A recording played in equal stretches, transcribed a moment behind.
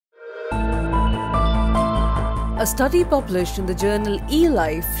A study published in the journal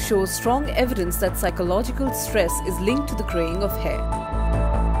eLife shows strong evidence that psychological stress is linked to the graying of hair.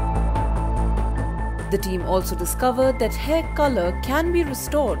 The team also discovered that hair color can be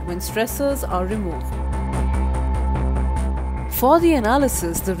restored when stressors are removed. For the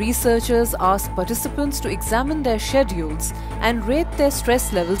analysis, the researchers asked participants to examine their schedules and rate their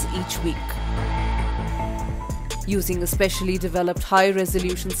stress levels each week. Using a specially developed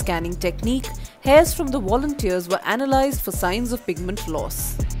high-resolution scanning technique, hairs from the volunteers were analyzed for signs of pigment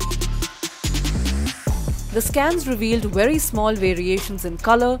loss. The scans revealed very small variations in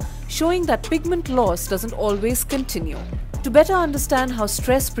color, showing that pigment loss doesn't always continue. To better understand how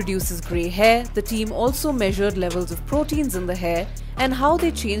stress produces grey hair, the team also measured levels of proteins in the hair and how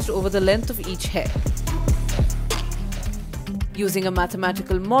they changed over the length of each hair. Using a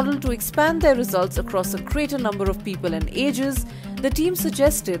mathematical model to expand their results across a greater number of people and ages, the team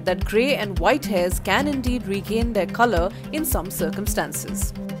suggested that grey and white hairs can indeed regain their color in some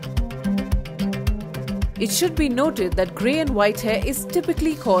circumstances. It should be noted that grey and white hair is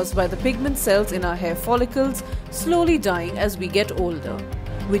typically caused by the pigment cells in our hair follicles slowly dying as we get older,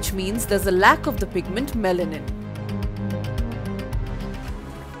 which means there's a lack of the pigment melanin.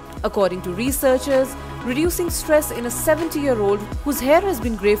 According to researchers, reducing stress in a 70-year-old whose hair has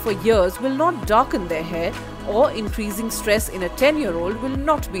been grey for years will not darken their hair, or increasing stress in a 10-year-old will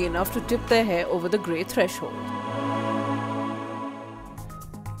not be enough to tip their hair over the grey threshold.